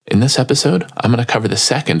this episode, I'm going to cover the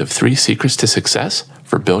second of 3 secrets to success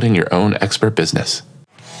for building your own expert business.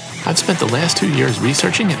 I've spent the last 2 years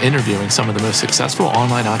researching and interviewing some of the most successful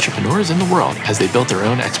online entrepreneurs in the world as they built their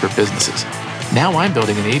own expert businesses. Now I'm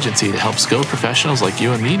building an agency to help skilled professionals like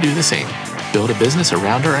you and me do the same. Build a business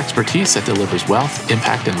around our expertise that delivers wealth,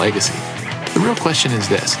 impact, and legacy. The real question is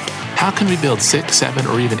this: how can we build 6, 7,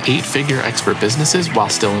 or even 8-figure expert businesses while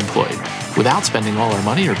still employed, without spending all our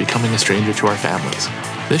money or becoming a stranger to our families?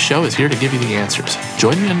 This show is here to give you the answers.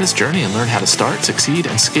 Join me on this journey and learn how to start, succeed,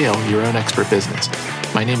 and scale your own expert business.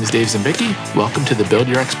 My name is Dave Zimbicki. Welcome to the Build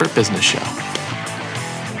Your Expert Business Show.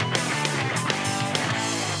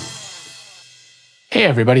 Hey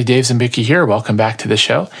everybody, Dave Zimbicki here. Welcome back to the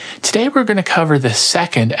show. Today we're going to cover the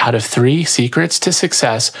second out of 3 secrets to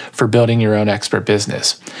success for building your own expert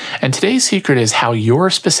business. And today's secret is how your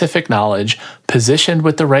specific knowledge, positioned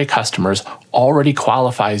with the right customers, already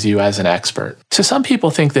qualifies you as an expert. So some people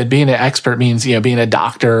think that being an expert means, being a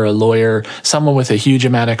doctor or a lawyer, someone with a huge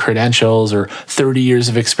amount of credentials or 30 years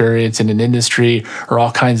of experience in an industry or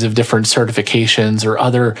all kinds of different certifications or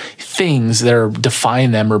other things that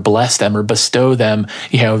define them or bless them or bestow them,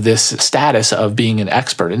 this status of being an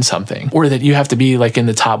expert in something, or that you have to be like in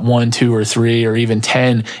the top 1, 2, or 3, or even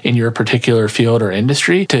 10 in your particular field or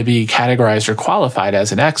industry to be categorized or qualified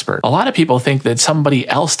as an expert. A lot of people think that somebody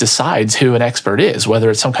else decides who an expert is,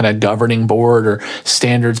 whether it's some kind of governing board or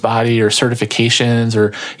standards body or certifications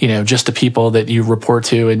or, just the people that you report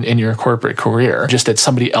to in your corporate career, just that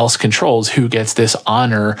somebody else controls who gets this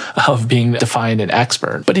honor of being defined an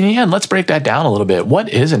expert. But in the end, let's break that down a little bit. What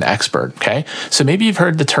is an expert? Okay. So maybe you've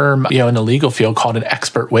heard the term, in the legal field called an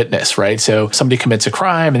expert witness, right? So somebody commits a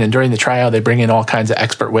crime and then during the trial, they bring in all kinds of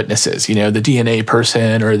expert witnesses, the DNA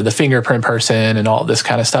person or the fingerprint person and all this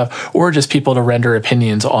kind of stuff, or just people to render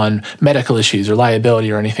opinions on medical issues or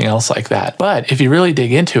liability or anything else like that. But if you really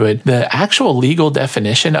dig into it, the actual legal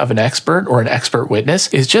definition of an expert or an expert witness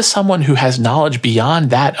is just someone who has knowledge beyond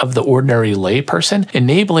that of the ordinary layperson,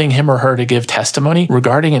 enabling him or her to give testimony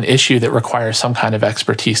regarding an issue that requires some kind of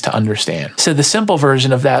expertise to understand. So the simple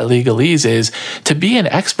version of that legalese is to be an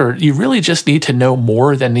expert, you really just need to know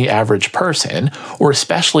more than the average person, or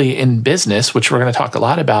especially in business, which we're going to talk a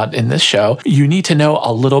lot about in this show, you need to know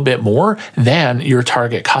a little bit more than your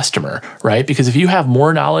target customer, right? Because if you have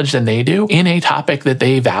more knowledge than they do in a topic that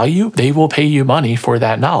they value, they will pay you money for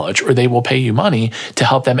that knowledge, or they will pay you money to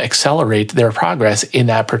help them accelerate their progress in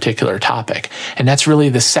that particular topic. And that's really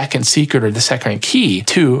the second secret or the second key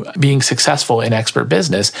to being successful in expert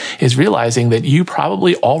business, is realizing that you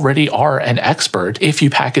probably already are an expert if you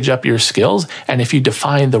package up your skills and if you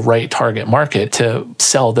define the right target market to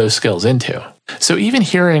sell those skills into. So even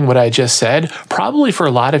hearing what I just said, probably for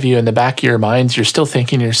a lot of you in the back of your minds, you're still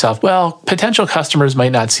thinking to yourself, well, potential customers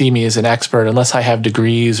might not see me as an expert unless I have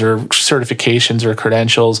degrees or certifications or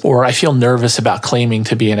credentials, or I feel nervous about claiming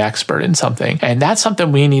to be an expert in something. And that's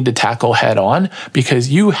something we need to tackle head on, because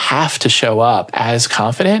you have to show up as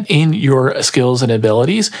confident in your skills and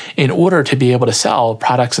abilities in order to be able to sell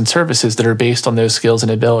products and services that are based on those skills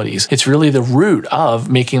and abilities. It's really the root of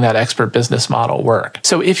making that expert business model work.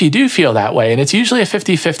 So if you do feel that way, and it's usually a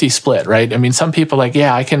 50-50 split, right? I mean, some people are like,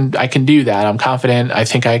 yeah, I can do that. I'm confident. I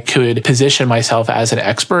think I could position myself as an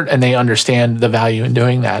expert, and they understand the value in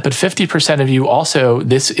doing that. But 50% of you also,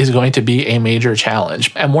 this is going to be a major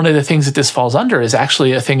challenge. And one of the things that this falls under is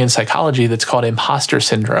actually a thing in psychology that's called imposter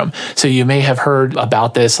syndrome. So you may have heard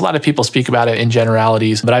about this. A lot of people speak about it in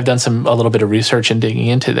generalities, but I've done a little bit of research and digging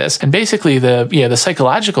into this. And basically the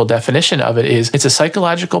psychological definition of it is it's a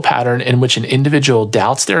psychological pattern in which an individual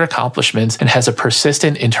doubts their accomplishments and has a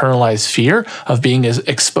persistent internalized fear of being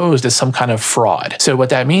exposed as some kind of fraud. So what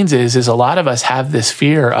that means is a lot of us have this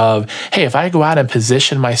fear of, hey, if I go out and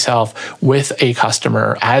position myself with a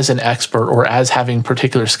customer as an expert or as having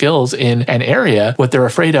particular skills in an area, what they're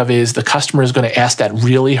afraid of is the customer is going to ask that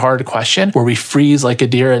really hard question where we freeze like a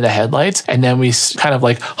deer in the headlights, and then we kind of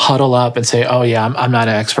like huddle up and say, oh yeah, I'm not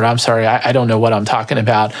an expert. I'm sorry. I don't know what I'm talking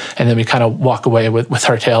about. And then we kind of walk away with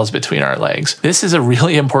our tails between our legs. This is a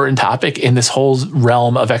really important topic in this whole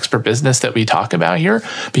realm of expert business that we talk about here,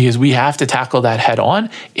 because we have to tackle that head on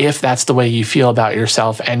if that's the way you feel about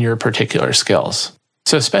yourself and your particular skills.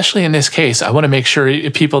 So especially in this case, I want to make sure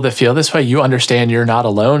people that feel this way, you understand you're not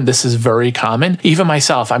alone. This is very common. Even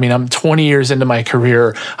myself, I'm 20 years into my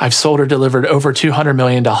career. I've sold or delivered over $200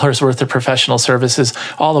 million worth of professional services,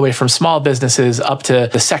 all the way from small businesses up to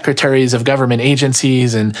the secretaries of government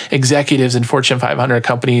agencies and executives in Fortune 500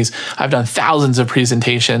 companies. I've done thousands of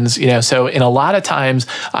presentations, so in a lot of times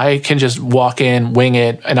I can just walk in, wing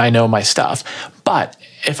it, and I know my stuff. But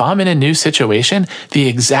if I'm in a new situation, the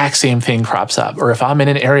exact same thing crops up. Or if I'm in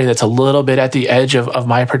an area that's a little bit at the edge of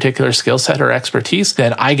my particular skill set or expertise,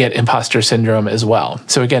 then I get imposter syndrome as well.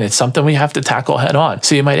 So again, it's something we have to tackle head on.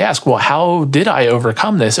 So you might ask, well, how did I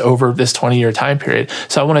overcome this over this 20-year time period?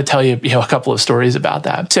 So I want to tell you, a couple of stories about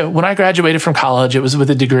that. So when I graduated from college, it was with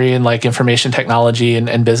a degree in like information technology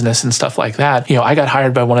and business and stuff like that. I got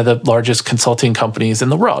hired by one of the largest consulting companies in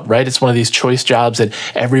the world, right? It's one of these choice jobs that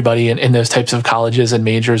everybody in those types of colleges and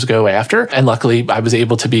majors go after. And luckily, I was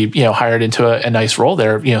able to be, hired into a nice role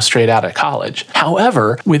there, straight out of college.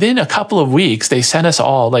 However, within a couple of weeks, they sent us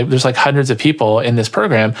all, there's like hundreds of people in this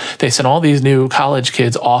program. They sent all these new college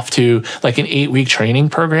kids off to like an 8-week training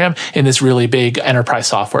program in this really big enterprise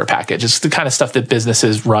software package. It's the kind of stuff that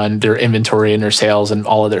businesses run their inventory and their sales and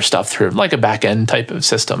all of their stuff through, like a back-end type of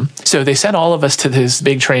system. So they sent all of us to this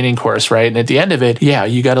big training course, right? And at the end of it,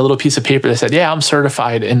 you got a little piece of paper that said, I'm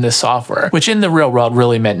certified in this software, which in the real world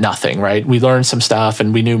really meant nothing, right? We learned some stuff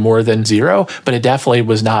and we knew more than zero, but it definitely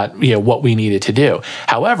was not, what we needed to do.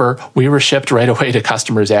 However, we were shipped right away to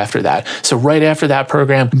customers after that. So right after that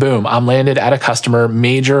program, boom, I'm landed at a customer,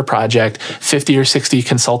 major project, 50 or 60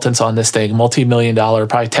 consultants on this thing, multi-million dollar,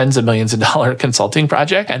 probably tens of millions of dollar consulting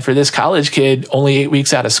project. And for this college kid, only 8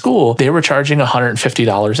 weeks out of school, they were charging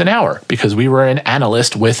 $150 an hour because we were an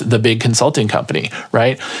analyst with the big consulting company,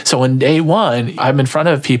 right? So on day one, I'm in front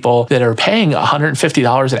of people that are paying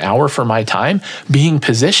 $150 an hour for my time, being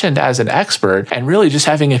positioned as an expert, and really just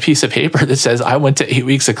having a piece of paper that says, I went to 8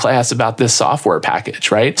 weeks of class about this software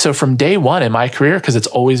package, right? So from day one in my career, because it's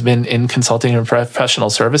always been in consulting and professional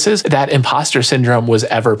services, that imposter syndrome was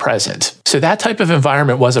ever present. So that type of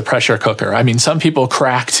environment was a pressure cooker. I mean, some people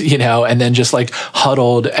cracked, and then just like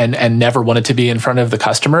huddled and never wanted to be in front of the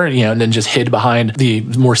customer, and then just hid behind the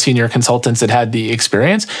more senior consultants that had the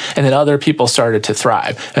experience. And then other people started to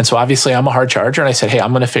thrive. And so obviously I'm a hard charger and I said, hey,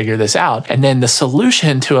 I'm going to figure this out. And then the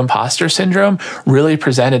solution to imposter syndrome really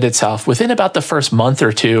presented itself within about the first month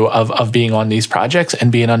or two of being on these projects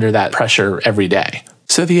and being under that pressure every day.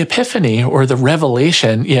 So the epiphany or the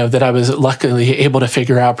revelation, that I was luckily able to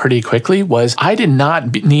figure out pretty quickly was I did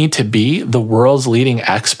not need to be the world's leading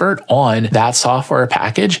expert on that software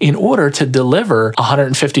package in order to deliver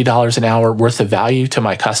 $150 an hour worth of value to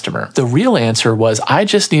my customer. The real answer was I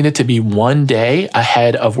just needed to be one day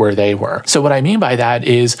ahead of where they were. So what I mean by that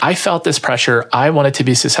is I felt this pressure. I wanted to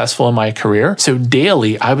be successful in my career. So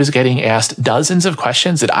daily, I was getting asked dozens of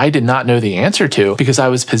questions that I did not know the answer to because I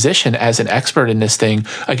was positioned as an expert in this thing,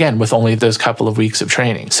 again, with only those couple of weeks of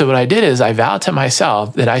training. So what I did is I vowed to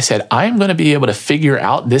myself that I said, I'm going to be able to figure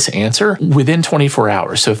out this answer within 24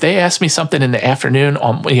 hours. So if they asked me something in the afternoon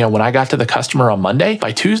on, when I got to the customer on Monday,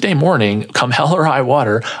 by Tuesday morning, come hell or high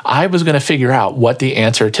water, I was going to figure out what the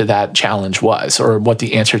answer to that challenge was or what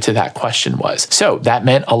the answer to that question was. So that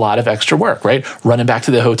meant a lot of extra work, right? Running back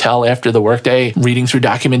to the hotel after the workday, reading through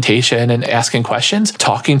documentation and asking questions,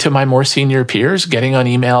 talking to my more senior peers, getting on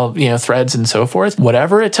email, threads and so forth.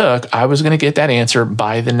 Whatever it took, I was going to get that answer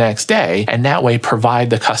by the next day, and that way provide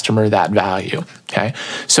the customer that value. Okay.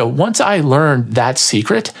 So once I learned that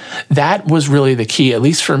secret, that was really the key, at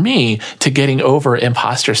least for me, to getting over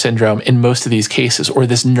imposter syndrome in most of these cases, or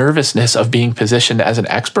this nervousness of being positioned as an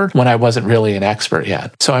expert when I wasn't really an expert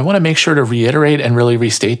yet. So I want to make sure to reiterate and really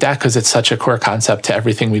restate that because it's such a core concept to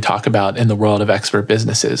everything we talk about in the world of expert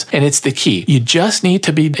businesses. And it's the key. You just need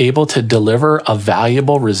to be able to deliver a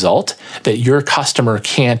valuable result that your customer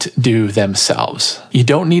can't do themselves. You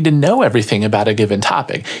don't need to know everything about a given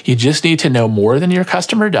topic. You just need to know more than your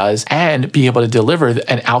customer does and be able to deliver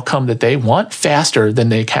an outcome that they want faster than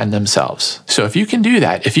they can themselves. So if you can do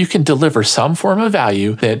that, if you can deliver some form of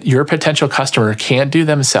value that your potential customer can't do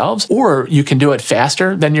themselves, or you can do it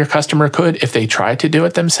faster than your customer could if they tried to do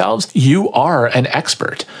it themselves, you are an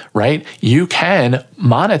expert, right? You can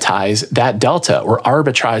monetize that delta or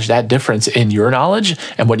arbitrage that difference in your knowledge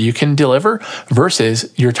and what you can deliver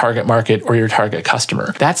versus your target market or your target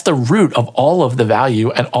customer. That's the root of all of the value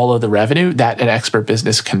and all of the revenue that an expert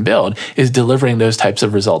business can build, is delivering those types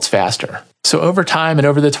of results faster. So over time and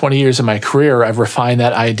over the 20 years of my career, I've refined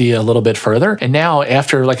that idea a little bit further. And now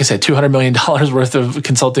after, like I said, $200 million worth of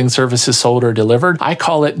consulting services sold or delivered, I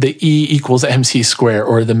call it the E equals MC square,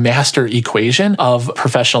 or the master equation of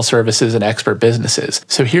professional services and expert businesses.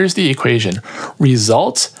 So here's the equation.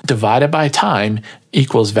 Results divided by time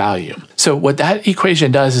equals value. So what that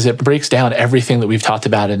equation does is it breaks down everything that we've talked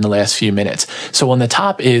about in the last few minutes. So on the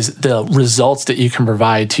top is the results that you can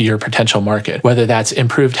provide to your potential market, whether that's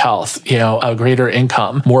improved health, a greater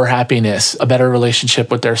income, more happiness, a better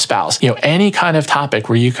relationship with their spouse, any kind of topic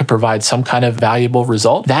where you can provide some kind of valuable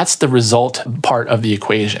result. That's the result part of the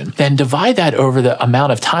equation. Then divide that over the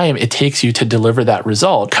amount of time it takes you to deliver that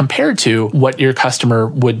result compared to what your customer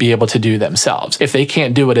would be able to do themselves. If they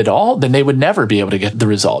can't do it at all, then they would never be able to get the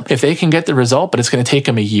result. If they can get the result, but it's going to take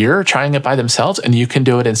them a year trying it by themselves, and you can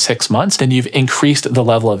do it in 6 months, then you've increased the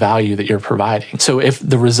level of value that you're providing. So if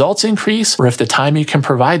the results increase, or if the time you can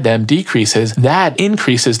provide them decreases, that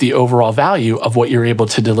increases the overall value of what you're able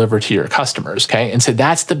to deliver to your customers. Okay. And so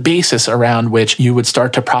that's the basis around which you would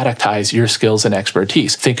start to productize your skills and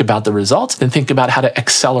expertise. Think about the results, then think about how to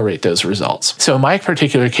accelerate those results. So in my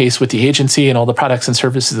particular case with the agency and all the products and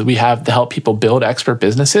services that we have to help people build expert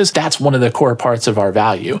businesses, that's one of the core parts of our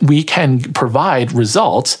value. We can provide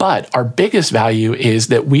results, but our biggest value is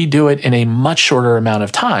that we do it in a much shorter amount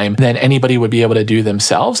of time than anybody would be able to do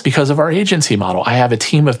themselves because of our agency model. I have a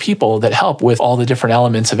team of people that help with all the different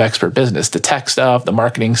elements of expert business, the tech stuff, the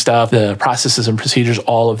marketing stuff, the processes and procedures,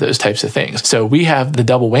 all of those types of things. So we have the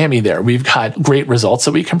double whammy there. We've got great results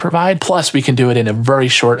that we can provide, plus we can do it in a very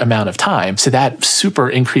short amount of time. So that super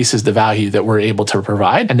increases the value that we're able to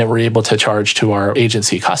provide and that we're able to charge to our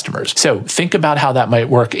agency customers. So think about how that might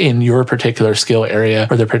work in your particular skill area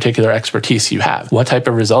or the particular expertise you have. What type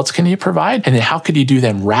of results can you provide? And then how could you do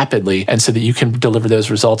them rapidly and so that you can deliver those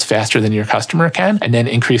results faster than your customer can, and then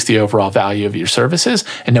increase the overall value of your services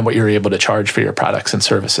and then what you're able to charge for your products and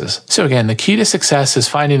services. So again, the key to success is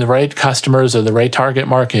finding the right customers or the right target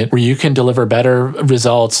market where you can deliver better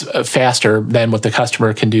results faster than what the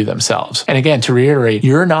customer can do themselves. And again, to reiterate,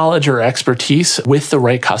 your knowledge or expertise with the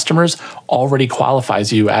right customers already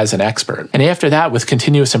qualifies you as an expert. And after that, with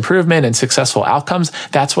continuous improvement and successful outcomes,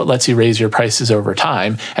 that's what lets you raise your prices over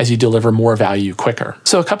time as you deliver more value quicker.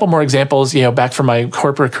 So a couple more examples, back from my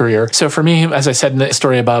corporate career. So for me, as I said in the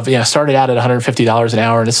story above, started out at $150 an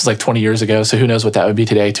hour, and this was like 20 years ago. So who knows what that would be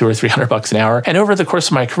today, $200 or $300 an hour. And over the course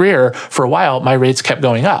of my career, for a while, my rates kept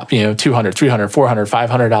going up, $200, $300, $400,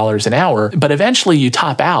 $500 an hour. But eventually you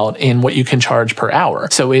top out in what you can charge per hour.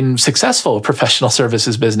 So in successful professional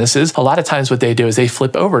services businesses, a lot of times what they do is they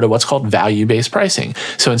flip over to what's called value-based pricing.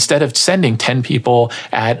 So instead of sending 10 people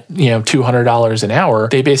at $200 an hour,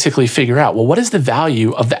 they basically figure out, well, what is the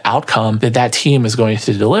value of the outcome that that team is going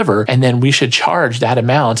to deliver? And then we should charge that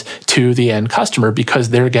amount to the end customer because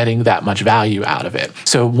they're getting that much value out of it.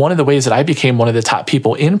 So one of the ways that I became one of the top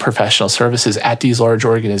people in professional services at these large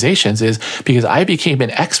organizations is because I became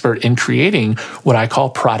an expert in creating what I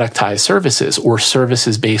call productized services or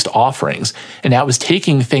services-based offerings. And that was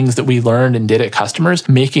taking things that we learned and did at customers,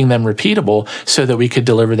 making them repeatable so that we could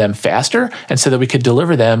deliver them faster and so that we could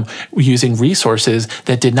deliver them using resources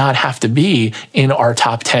that did not have to be in our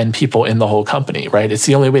top 10 people in the whole company, right? It's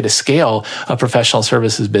the only way to scale a professional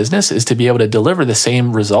services business is to be able to deliver the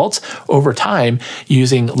same results over time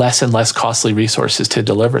using less and less costly resources to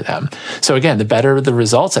deliver them. So again, the better the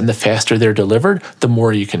results and the faster they're delivered, the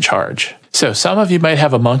more you can charge. So some of you might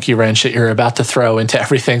have a monkey wrench that you're about to throw into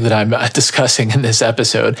everything that I'm discussing in this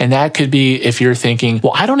episode. And that could be if you're thinking,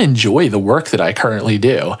 well, I don't enjoy the work that I currently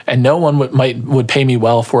do, and no one would pay me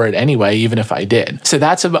well for it anyway, even if I did. So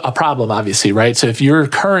that's a problem, obviously, right? So if your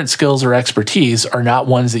current skills or expertise are not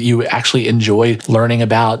ones that you actually enjoy learning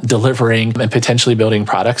about, delivering, and potentially building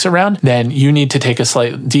products around, then you need to take a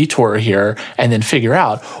slight detour here and then figure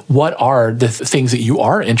out what are the things that you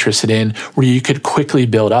are interested in where you could quickly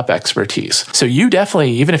build up expertise. So you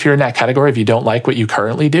definitely, even if you're in that category, if you don't like what you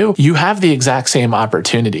currently do, you have the exact same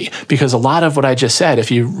opportunity, because a lot of what I just said,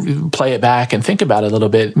 if you play it back and think about it a little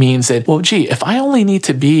bit, means that, well, gee, if I only need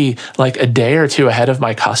to be like a day or two ahead of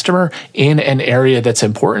my customer in an area that's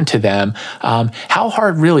important to them, how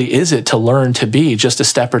hard really is it to learn to be just a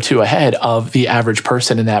step or two ahead of the average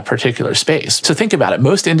person in that particular space? So think about it.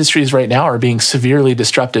 Most industries right now are being severely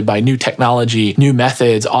disrupted by new technology, new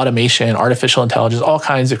methods, automation, artificial intelligence, all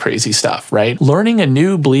kinds of crazy stuff. Right? Learning a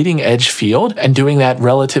new bleeding edge field and doing that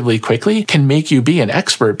relatively quickly can make you be an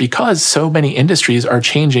expert because so many industries are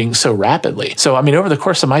changing so rapidly. So, over the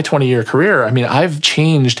course of my 20-year career, I've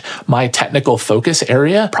changed my technical focus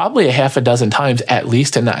area probably a half a dozen times, at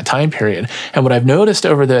least in that time period. And what I've noticed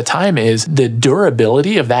over the time is the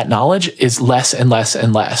durability of that knowledge is less and less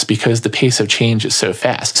and less because the pace of change is so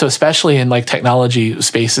fast. So especially in like technology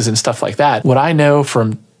spaces and stuff like that, what I know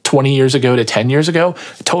from 20 years ago to 10 years ago,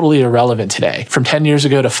 totally irrelevant today. From 10 years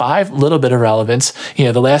ago to 5, a little bit of relevance.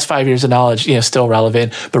 The last 5 years of knowledge, still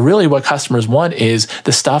relevant. But really what customers want is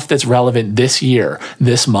the stuff that's relevant this year,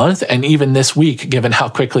 this month, and even this week, given how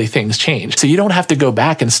quickly things change. So you don't have to go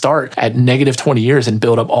back and start at negative 20 years and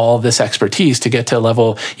build up all of this expertise to get to a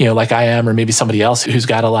level, like I am, or maybe somebody else who's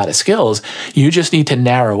got a lot of skills. You just need to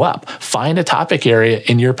narrow up, find a topic area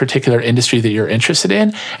in your particular industry that you're interested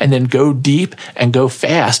in, and then go deep and go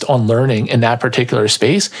fast on learning in that particular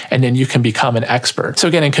space. And then you can become an expert. So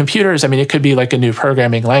again, in computers, it could be like a new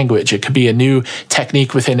programming language. It could be a new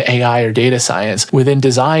technique within AI or data science. Within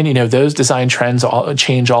design, those design trends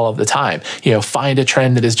change all of the time. Find a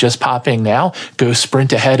trend that is just popping now, go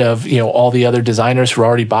sprint ahead of, all the other designers who are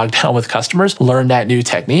already bogged down with customers, learn that new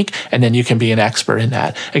technique, and then you can be an expert in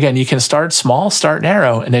that. Again, you can start small, start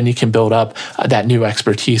narrow, and then you can build up that new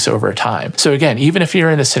expertise over time. So again, even if you're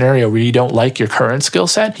in a scenario where you don't like your current skill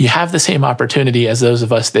set, you have the same opportunity as those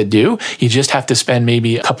of us that do. You just have to spend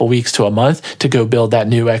maybe a couple weeks to a month to go build that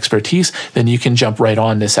new expertise. Then you can jump right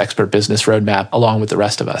on this expert business roadmap along with the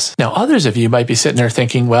rest of us. Now, others of you might be sitting there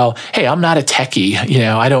thinking, well, hey, I'm not a techie.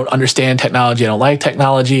 I don't understand technology. I don't like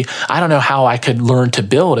technology. I don't know how I could learn to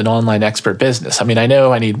build an online expert business. I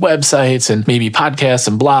know I need websites and maybe podcasts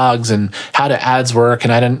and blogs and how do ads work.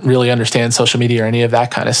 And I didn't really understand social media or any of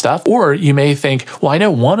that kind of stuff. Or you may think, well, I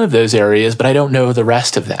know one of those areas, but I don't know the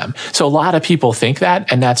rest of them. So a lot of people think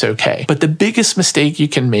that, and that's okay. But the biggest mistake you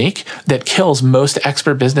can make that kills most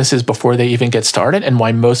expert businesses before they even get started, and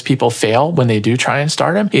why most people fail when they do try and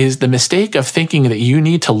start them, is the mistake of thinking that you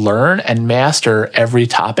need to learn and master every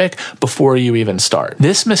topic before you even start.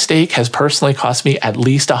 This mistake has personally cost me at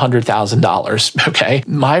least $100,000. Okay.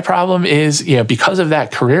 My problem is, because of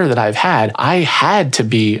that career that I've had, I had to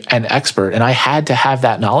be an expert and I had to have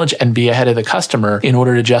that knowledge and be ahead of the customer in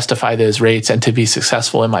order to justify those rates and to be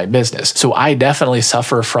successful in my business. So I definitely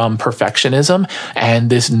suffer from perfectionism and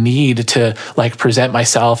this need to present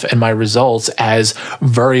myself and my results as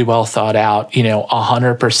very well thought out,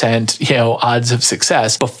 100%, odds of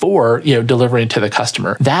success before, delivering to the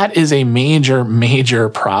customer. That is a major, major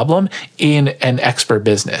problem in an expert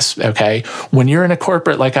business. Okay. When you're in a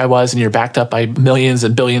corporate like I was and you're backed up by millions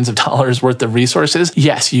and billions of dollars worth of resources,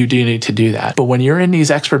 yes, you do need to do that. But when you're in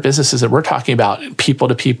these expert businesses that we're talking about, people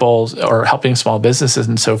to people or helping small businesses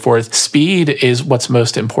and so forth, speed is what's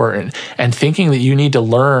most important. And thinking that you need to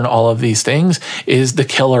learn all of these things is the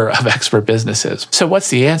killer of expert businesses. So what's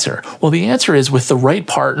the answer? Well, the answer is with the right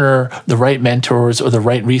partner, the right mentors, or the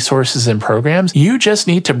right resources and programs, you just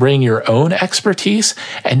need to bring your own expertise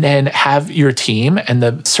and then have your team and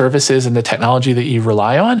the services and the technology that you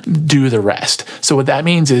rely on do the rest. So what that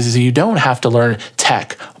means is you don't have to learn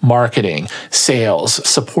tech, marketing, sales,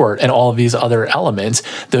 support, and all of these other elements.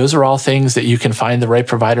 Those are all things that you can find the right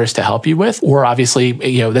providers to help you with. Or obviously,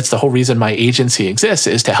 that's the whole reason my agency exists,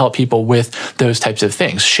 is to help people with those types of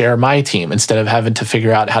things. Share my team instead of having to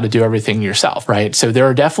figure out how to do everything yourself, right? So there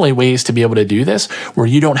are definitely ways to be able to do this where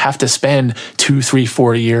you don't have to spend 2, 3,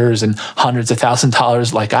 4 years and hundreds of thousands of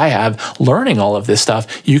dollars like I have learning all of this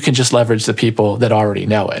stuff. You can just leverage the people that already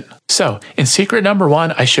know it. So in secret number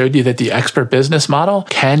 1, I showed you that the expert business model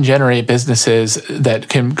can generate businesses that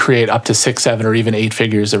can create up to 6, 7, or even 8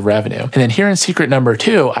 figures of revenue. And then here in secret number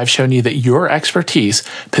 2, I've shown you that your expertise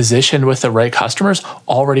positioned with the right customers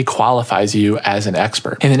already qualifies you as an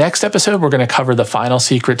expert. In the next episode, we're going to cover the final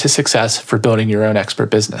secret to success for building your own expert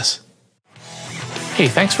business. Hey,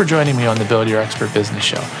 thanks for joining me on the Build Your Expert Business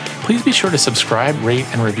Show. Please be sure to subscribe, rate,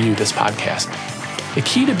 and review this podcast. The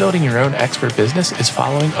key to building your own expert business is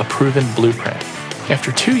following a proven blueprint.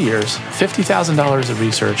 After 2 years, $50,000 of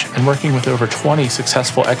research, and working with over 20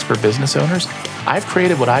 successful expert business owners, I've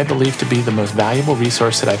created what I believe to be the most valuable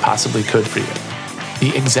resource that I possibly could for you.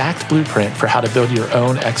 The exact blueprint for how to build your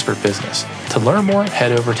own expert business. To learn more,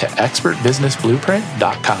 head over to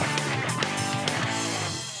expertbusinessblueprint.com.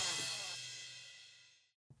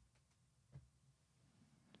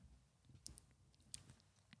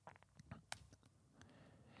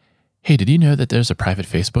 Hey, did you know that there's a private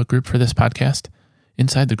Facebook group for this podcast?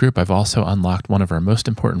 Inside the group, I've also unlocked one of our most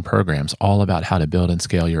important programs all about how to build and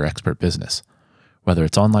scale your expert business. Whether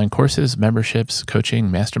it's online courses, memberships, coaching,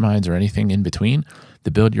 masterminds, or anything in between,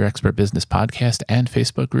 the Build Your Expert Business podcast and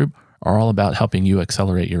Facebook group are all about helping you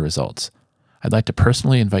accelerate your results. I'd like to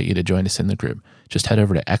personally invite you to join us in the group. Just head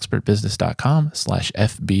over to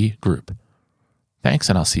expertbusiness.com/FB group. Thanks,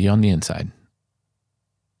 and I'll see you on the inside.